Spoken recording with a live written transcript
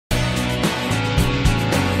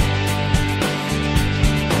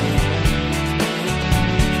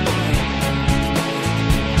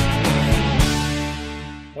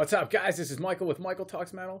What's up, guys? This is Michael with Michael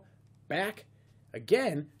Talks Metal, back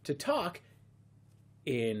again to talk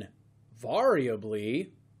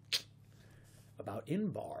invariably about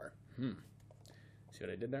Invar. See what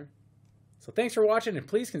I did there? So thanks for watching, and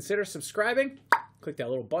please consider subscribing. Click that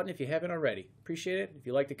little button if you haven't already. Appreciate it. If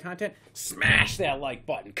you like the content, smash that like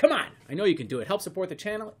button. Come on. I know you can do it. Help support the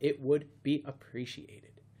channel. It would be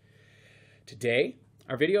appreciated. Today,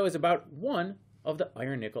 our video is about one of the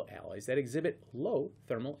iron-nickel alloys that exhibit low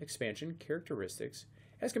thermal expansion characteristics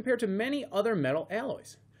as compared to many other metal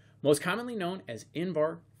alloys, most commonly known as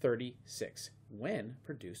Invar 36, when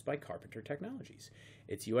produced by Carpenter Technologies.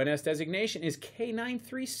 Its UNS designation is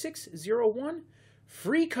K93601.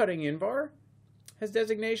 Free-cutting Invar has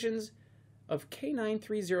designations of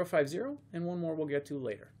K93050, and one more we'll get to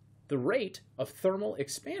later. The rate of thermal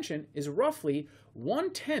expansion is roughly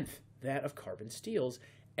 1/10 that of carbon steels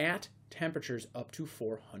at temperatures up to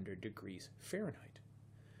 400 degrees Fahrenheit.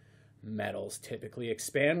 Metals typically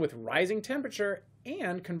expand with rising temperature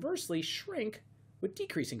and conversely shrink with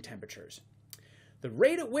decreasing temperatures. The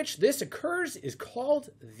rate at which this occurs is called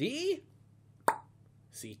the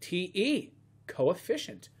CTE,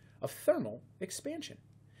 coefficient of thermal expansion.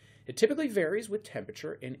 It typically varies with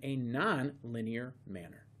temperature in a non-linear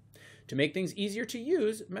manner. To make things easier to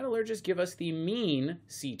use, metallurgists give us the mean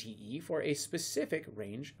CTE for a specific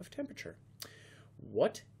range of temperature.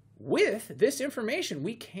 With this information,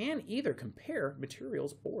 we can either compare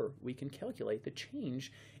materials or we can calculate the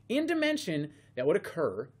change in dimension that would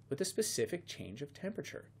occur with a specific change of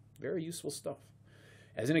temperature. Very useful stuff.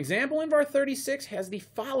 As an example, Invar 36 has the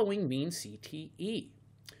following mean CTE.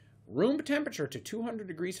 Room temperature to 200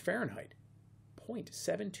 degrees Fahrenheit,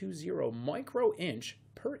 0.720 micro-inch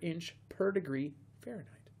per degree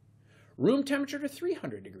Fahrenheit. Room temperature to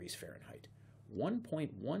 300 degrees Fahrenheit,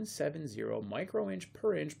 1.170 micro-inch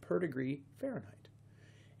per degree Fahrenheit.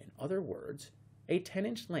 In other words, a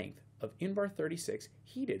 10-inch length of Invar 36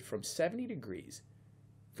 heated from 70 degrees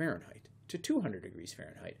Fahrenheit to 200 degrees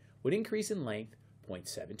Fahrenheit would increase in length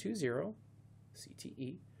 0.720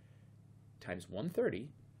 CTE times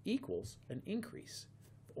 130 equals an increase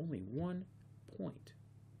of only 1 point.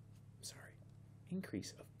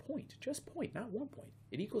 Increase of point, just point, not 1 point.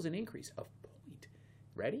 It equals an increase of point.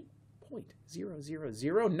 Ready?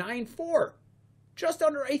 0.00094, just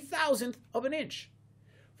under 1/1000th of an inch.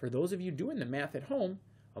 For those of you doing the math at home,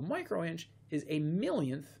 a micro-inch is a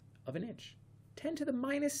millionth of an inch, 10 to the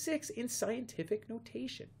 -6 in scientific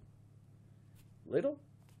notation. Little,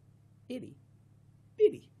 itty,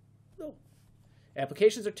 bitty, little.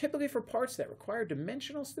 Applications are typically for parts that require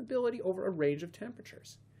dimensional stability over a range of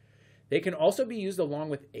temperatures. They can also be used along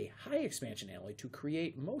with a high expansion alloy to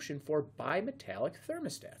create motion for bimetallic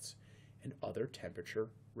thermostats and other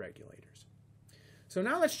temperature regulators. So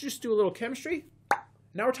now let's just do a little chemistry.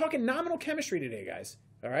 Now we're talking nominal chemistry today, guys.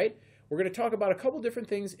 All right? We're going to talk about a couple different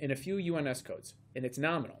things in a few UNS codes, and it's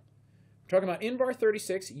nominal. We're talking about Invar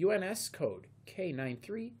 36 UNS code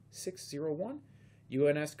K93601,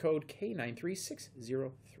 UNS code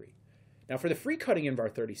K93603. Now, for the free-cutting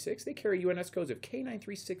Invar 36, they carry UNS codes of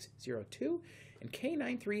K93602 and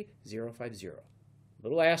K93050.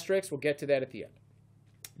 Little asterisks, we'll get to that at the end.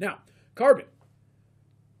 Now, carbon,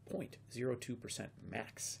 0.02%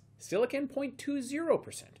 max. Silicon,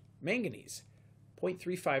 0.20%. Manganese,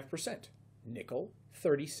 0.35%. Nickel,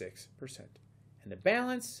 36%. And the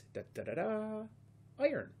balance,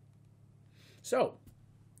 iron. So,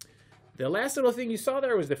 the last little thing you saw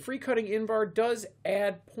there was the free-cutting Invar does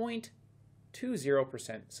add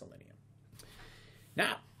 0.20% selenium.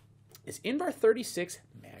 Now, is Invar 36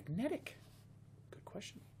 magnetic? Good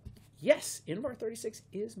question. Yes, Invar 36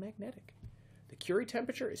 is magnetic. The Curie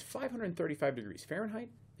temperature is 535 degrees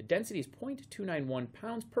Fahrenheit. The density is 0.291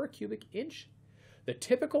 pounds per cubic inch. The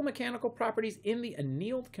typical mechanical properties in the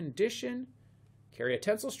annealed condition carry a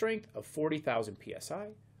tensile strength of 40,000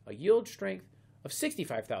 psi, a yield strength of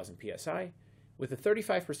 65,000 psi, with a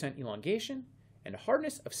 35% elongation, and a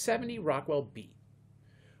hardness of 70 Rockwell B.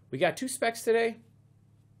 We got 2 specs today.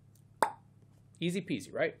 Easy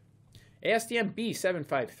peasy, right? ASTM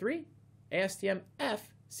B753, ASTM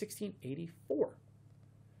F1684.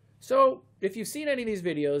 So, if you've seen any of these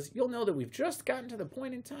videos, you'll know that we've just gotten to the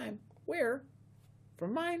point in time where,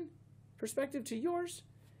 from my perspective to yours,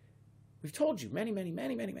 we've told you many times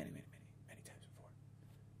before.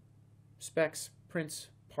 Specs, prints,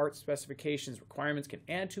 part specifications, requirements can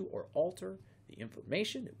add to or alter the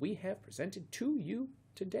information that we have presented to you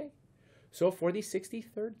today. So for the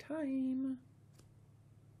 63rd time,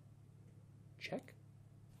 check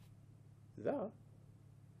the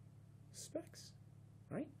specs,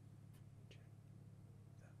 right? Check the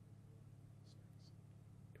specs.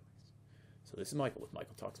 So this is Michael with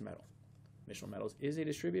Michael Talks Metal. Michelin Metals is a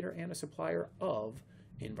distributor and a supplier of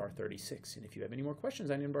Invar 36. And if you have any more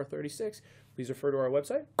questions on Invar 36, please refer to our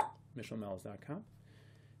website, michelinmetals.com.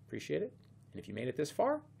 Appreciate it. And if you made it this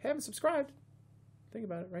far, haven't subscribed, think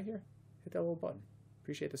about it right here. Hit that little button.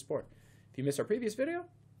 Appreciate the support. If you missed our previous video,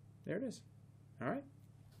 there it is. All right?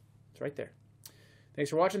 It's right there.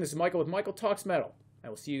 Thanks for watching. This is Michael with Michael Talks Metal. I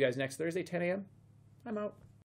will see you guys next Thursday, 10 a.m. I'm out.